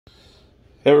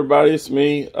Hey everybody, it's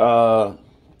me. Did a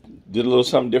little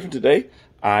something different today.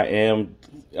 I am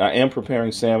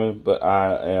preparing salmon, but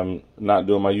I am not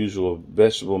doing my usual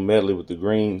vegetable medley with the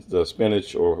greens, the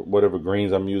spinach, or whatever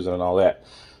greens I'm using and all that.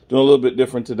 Doing a little bit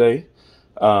different today.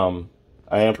 I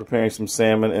am preparing some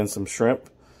salmon and some shrimp,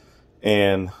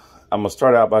 and I'm gonna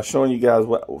start out by showing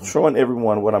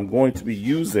everyone what I'm going to be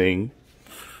using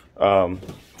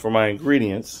for my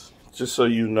ingredients, just so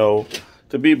you know,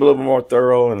 to be a little bit more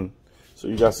thorough and so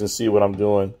you guys can see what I'm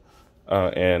doing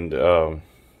and know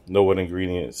what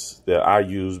ingredients that I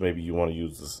use. Maybe you want to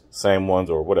use the same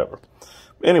ones or whatever.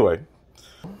 Anyway,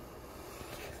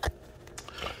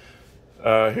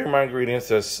 here are my ingredients.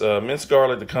 That's minced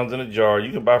garlic that comes in a jar.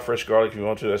 You can buy fresh garlic if you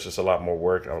want to. That's just a lot more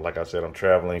work. Like I said, I'm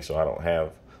traveling, so I don't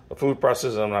have a food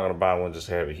processor. I'm not going to buy one, just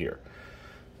have it here.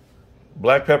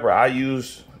 Black pepper, I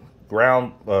use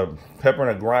ground pepper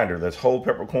in a grinder. That's whole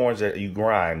peppercorns that you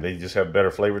grind. They just have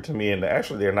better flavor to me, and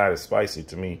actually they're not as spicy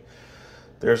to me.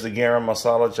 There's the garam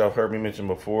masala that y'all heard me mention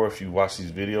before. If you watched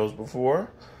these videos before,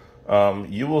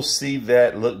 you will see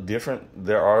that look different.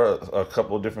 There are a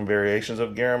couple of different variations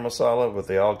of garam masala, but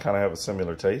they all kind of have a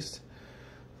similar taste.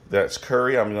 That's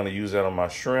curry. I'm going to use that on my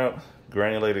shrimp.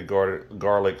 Granulated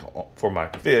garlic for my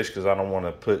fish, because I don't want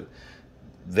to put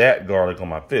that garlic on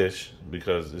my fish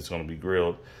because it's going to be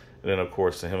grilled. And then, of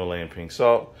course, the Himalayan pink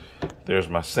salt. There's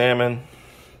my salmon.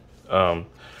 I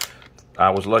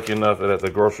was lucky enough that at the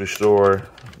grocery store,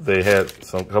 they had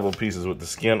a couple pieces with the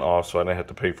skin off, so I didn't have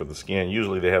to pay for the skin.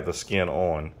 Usually they have the skin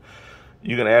on.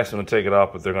 You can ask them to take it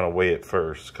off, but they're going to weigh it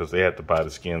first because they have to buy the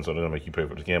skin, so they're going to make you pay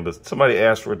for the skin. But somebody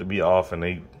asked for it to be off, and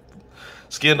they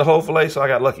skinned the whole fillet, so I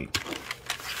got lucky.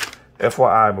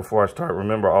 FYI, before I start,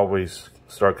 remember, always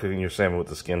start cooking your salmon with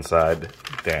the skin side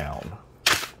down.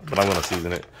 But I'm going to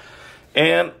season it.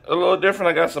 And a little different,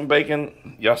 I got some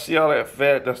bacon. Y'all see all that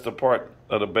fat? That's the part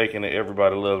of the bacon that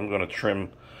everybody loves. I'm going to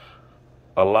trim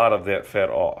a lot of that fat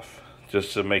off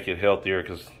just to make it healthier,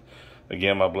 because,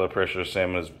 again, my blood pressure,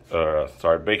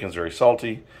 bacon's very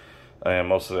salty. And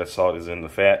most of that salt is in the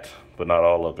fat, but not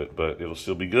all of it. But it'll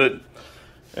still be good.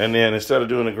 And then instead of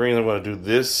doing the greens, I'm going to do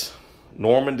this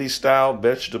Normandy style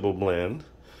vegetable blend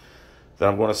that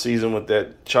I'm going to season with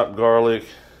that chopped garlic,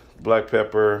 black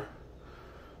pepper,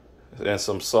 and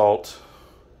some salt,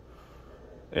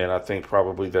 and I think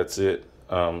probably that's it.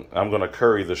 I'm going to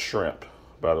curry the shrimp,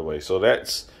 by the way. So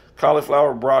that's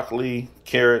cauliflower, broccoli,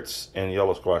 carrots, and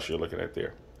yellow squash you're looking at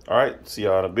there. All right, see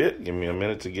y'all in a bit. Give me a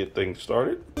minute to get things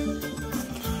started.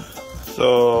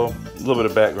 So a little bit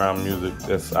of background music.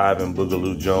 That's Ivan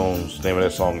Boogaloo Jones. The name of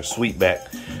that song is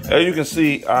Sweetback. As you can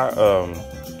see, I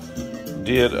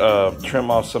did trim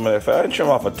off some of that fat. I didn't trim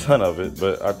off a ton of it,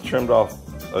 but I trimmed off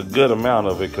a good amount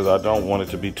of it because I don't want it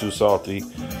to be too salty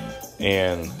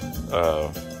and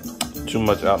too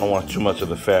much. I don't want too much of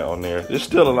the fat on there. There's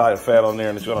still a lot of fat on there,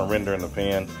 and it's going to render in the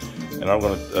pan. And I'm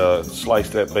going to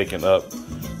slice that bacon up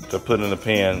to put in the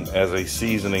pan as a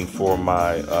seasoning for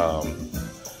my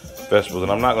vegetables.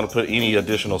 And I'm not going to put any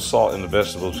additional salt in the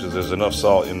vegetables because there's enough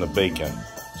salt in the bacon.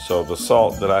 So the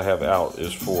salt that I have out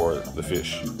is for the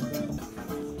fish.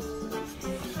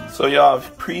 So y'all,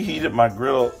 I've preheated my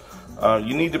griddle.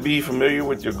 You need to be familiar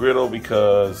with your griddle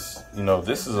because, you know,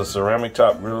 this is a ceramic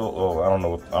top griddle. Oh, I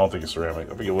don't think it's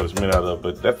ceramic. I forget what it's made out of,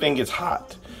 but that thing gets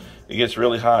hot. It gets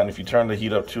really hot, and if you turn the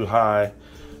heat up too high,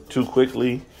 too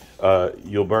quickly,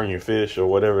 you'll burn your fish or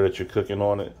whatever that you're cooking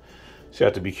on it. So you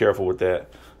have to be careful with that.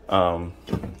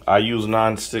 I use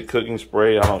non-stick cooking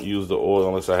spray. I don't use the oil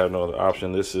unless I have no other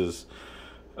option. This is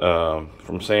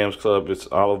from Sam's Club. It's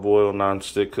olive oil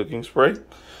non-stick cooking spray.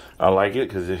 I like it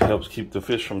because it helps keep the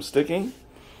fish from sticking.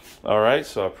 All right,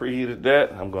 so I preheated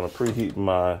that. I'm going to preheat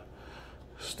my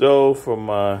stove for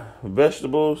my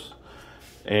vegetables.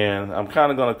 And I'm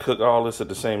kind of going to cook all this at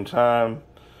the same time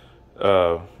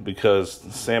because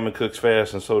salmon cooks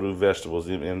fast and so do vegetables.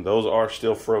 And those are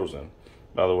still frozen,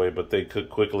 by the way, but they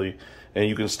cook quickly. And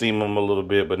you can steam them a little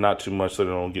bit, but not too much so they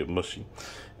don't get mushy.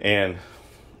 And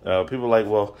people are like,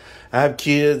 well, I have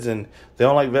kids and they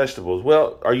don't like vegetables.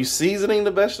 Well, are you seasoning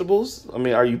the vegetables? I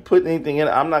mean, are you putting anything in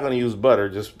it? I'm not going to use butter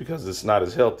just because it's not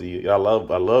as healthy. I love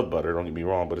butter, don't get me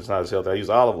wrong, but it's not as healthy. I use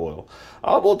olive oil.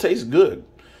 Olive oil tastes good.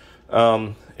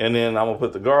 And then I'm going to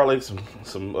put the garlic,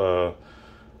 some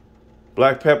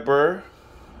black pepper,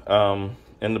 and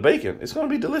the bacon. It's going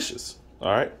to be delicious.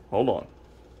 All right, hold on.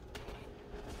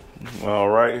 All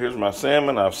right, here's my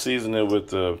salmon. I've seasoned it with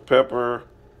the pepper,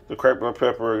 the cracked black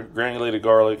pepper, granulated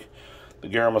garlic, the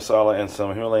garam masala, and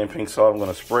some Himalayan pink salt. I'm going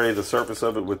to spray the surface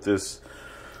of it with this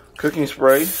cooking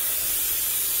spray.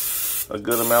 A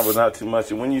good amount, but not too much.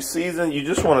 And when you season, you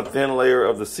just want a thin layer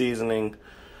of the seasoning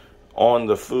on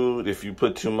the food. If you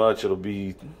put too much, it'll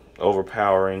be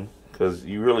overpowering, because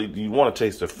you want to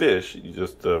taste the fish.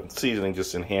 The seasoning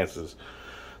just enhances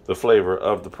the flavor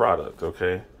of the product.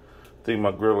 Okay, I think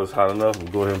my grill is hot enough. I'm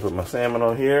gonna go ahead and put my salmon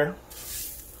on here.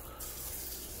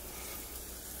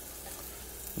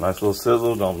 Nice little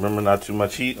sizzle. Don't remember, not too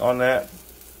much heat on that.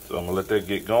 So I'm gonna let that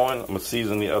get going. I'm gonna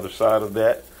season the other side of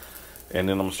that, and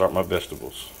then I'm gonna start my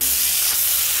vegetables.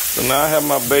 So now I have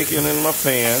my bacon in my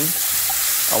pan.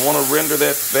 I want to render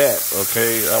that fat,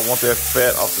 okay? I want that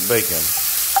fat off the bacon,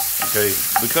 okay?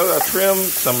 Because I trimmed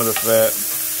some of the fat,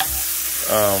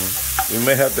 we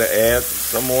may have to add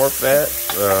some more fat.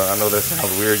 I know that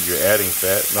sounds weird, you're adding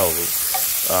fat. No,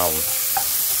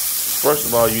 first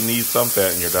of all, you need some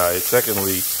fat in your diet.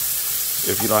 Secondly,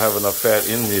 if you don't have enough fat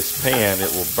in this pan,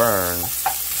 it will burn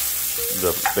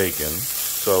the bacon.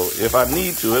 So if I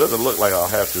need to, it doesn't look like I'll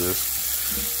have to.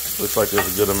 This looks like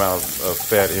there's a good amount of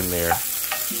fat in there.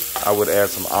 I would add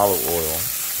some olive oil,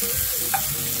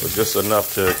 but just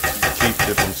enough to keep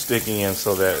it from sticking in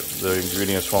so that the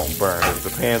ingredients won't burn. If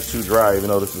the pan's too dry, even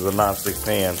though this is a non-stick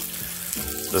pan,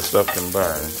 the stuff can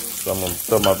burn. So I'm going to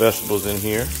throw my vegetables in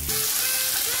here.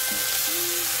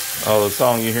 Oh, the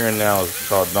song you're hearing now is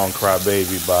called Don't Cry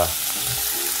Baby by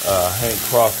Hank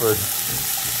Crawford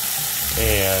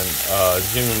and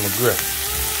Jimmy McGriff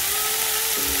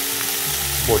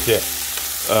Quartet.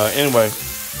 Anyway,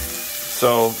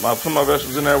 so I put my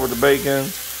vegetables in there with the bacon.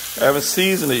 I haven't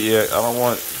seasoned it yet. I don't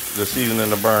want the seasoning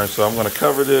to burn, so I'm going to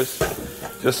cover this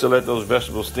just to let those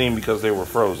vegetables steam because they were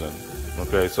frozen.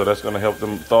 Okay, so that's going to help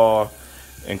them thaw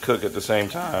and cook at the same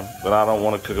time. But I don't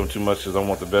want to cook them too much because I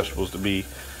want the vegetables to be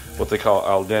what they call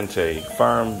al dente,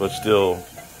 firm but still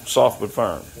soft but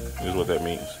firm is what that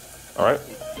means. All right.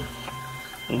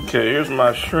 Okay, here's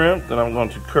my shrimp that I'm going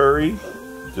to curry.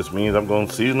 Just means I'm going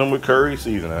to season them with curry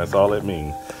seasoning. That's all that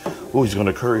means. Oh, he's going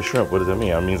to curry shrimp. What does that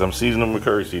mean? That means I'm seasoning them with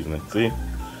curry seasoning. See?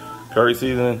 Curry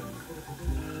seasoning.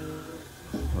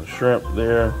 The shrimp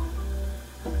there.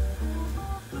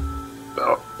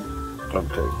 Oh,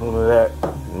 okay, look at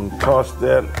that. And toss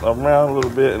that around a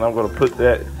little bit, and I'm going to put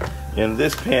that in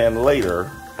this pan later,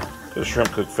 because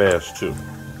shrimp cook fast too.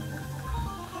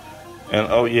 And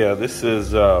oh yeah, this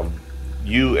is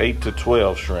U8 to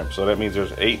 12 shrimp, so that means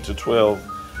there's 8 to 12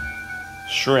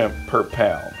 shrimp per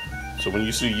pound. So when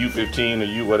you see U15 or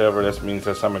U whatever, that means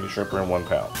that's how many shrimp are in 1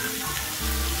 pound.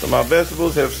 So my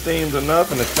vegetables have steamed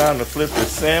enough, and it's time to flip the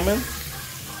salmon.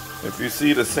 If you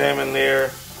see the salmon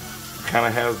there, kind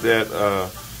of has that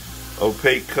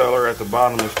opaque color at the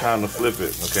bottom. It's time to flip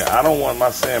it. Okay, I don't want my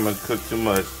salmon cooked too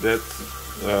much.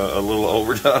 That's a little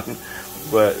overdone,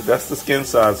 but that's the skin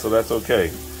side, so that's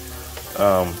okay.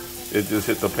 It just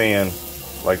hit the pan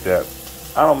like that.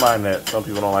 I don't mind that. Some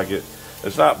people don't like it.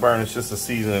 It's not burnt, it's just the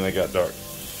seasoning that got dark.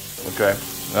 Okay,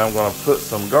 now I'm going to put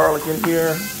some garlic in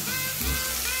here.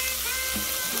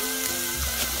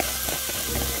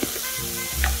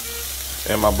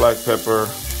 And my black pepper,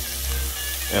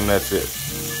 and that's it.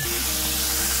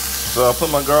 So I put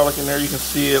my garlic in there. You can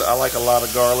see it. I like a lot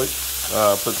of garlic.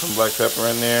 Put some black pepper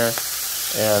in there,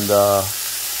 and I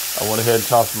went ahead and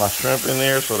tossed my shrimp in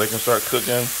there so they can start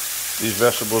cooking. These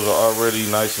vegetables are already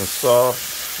nice and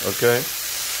soft. Okay.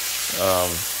 I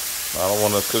don't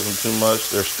want to cook them too much.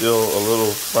 They're still a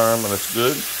little firm, and it's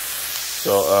good.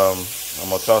 So I'm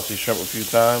gonna toss these shrimp a few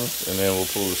times, and then we'll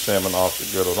pull the salmon off the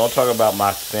griddle. Don't talk about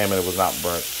my salmon; it was not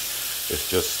burnt. It's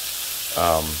just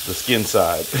the skin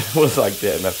side was like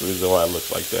that, and that's the reason why it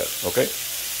looks like that. Okay.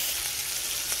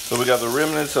 So we got the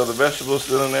remnants of the vegetables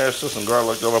still in there. Still some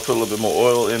garlic over. I put a little bit more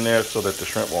oil in there so that the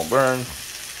shrimp won't burn.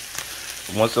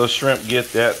 Once those shrimp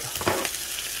get that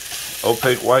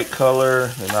opaque white color,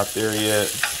 they're not there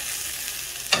yet.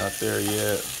 Not there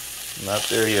yet. Not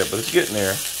there yet, but it's getting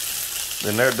there.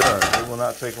 Then they're done. It will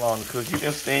not take long to cook. You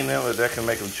can steam them, but that can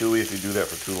make them chewy if you do that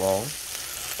for too long.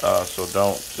 So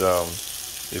don't.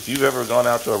 If you've ever gone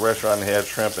out to a restaurant and had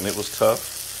shrimp and it was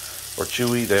tough or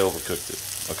chewy, they overcooked it.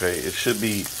 Okay, it should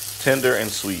be tender and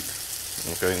sweet.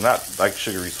 Okay, not like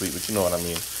sugary sweet, but you know what I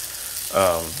mean.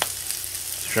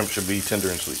 Shrimp should be tender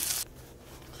and sweet.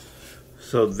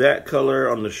 So that color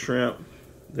on the shrimp,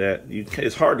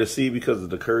 it's hard to see because of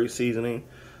the curry seasoning,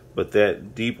 but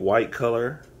that deep white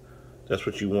color, that's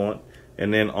what you want.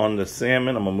 And then on the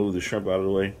salmon, I'm gonna move the shrimp out of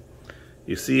the way.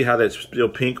 You see how that's still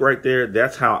pink right there?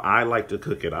 That's how I like to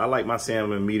cook it. I like my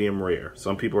salmon medium rare.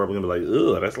 Some people are gonna be like,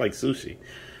 ugh, that's like sushi.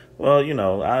 Well, you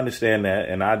know, I understand that,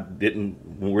 and I didn't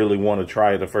really want to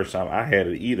try it the first time I had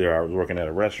it either. I was working at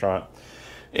a restaurant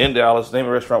in Dallas. The name of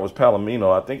the restaurant was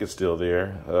Palomino. I think it's still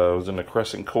there. It was in the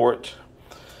Crescent Court,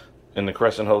 in the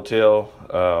Crescent Hotel.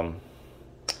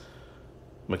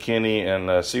 McKinney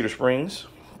and Cedar Springs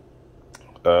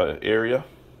area,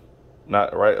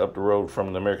 not right up the road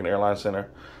from the American Airlines Center.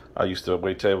 I used to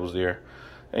wait tables there,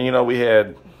 and you know, we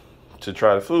had to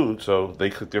try the food, so they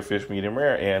cooked their fish medium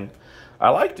rare, and I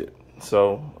liked it.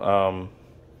 So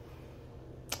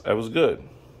it was good,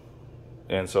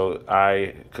 and so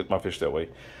I cooked my fish that way.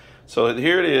 So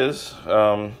here it is,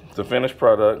 the finished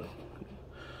product: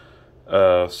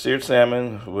 seared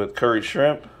salmon with curried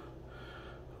shrimp,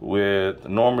 with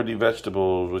Normandy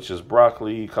vegetables, which is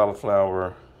broccoli,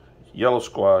 cauliflower, yellow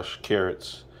squash,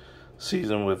 carrots,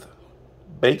 seasoned with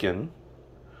bacon.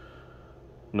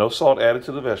 No salt added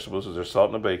to the vegetables, because there's salt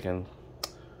in the bacon.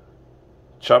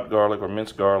 Chopped garlic or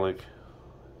minced garlic,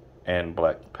 and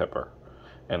black pepper.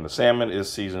 And the salmon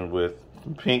is seasoned with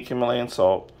pink Himalayan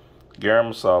salt,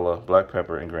 garam masala, black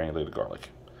pepper, and granulated garlic.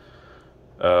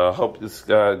 Hope this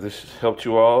helped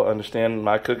you all understand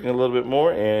my cooking a little bit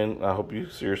more, and I hope you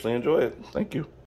seriously enjoy it. Thank you.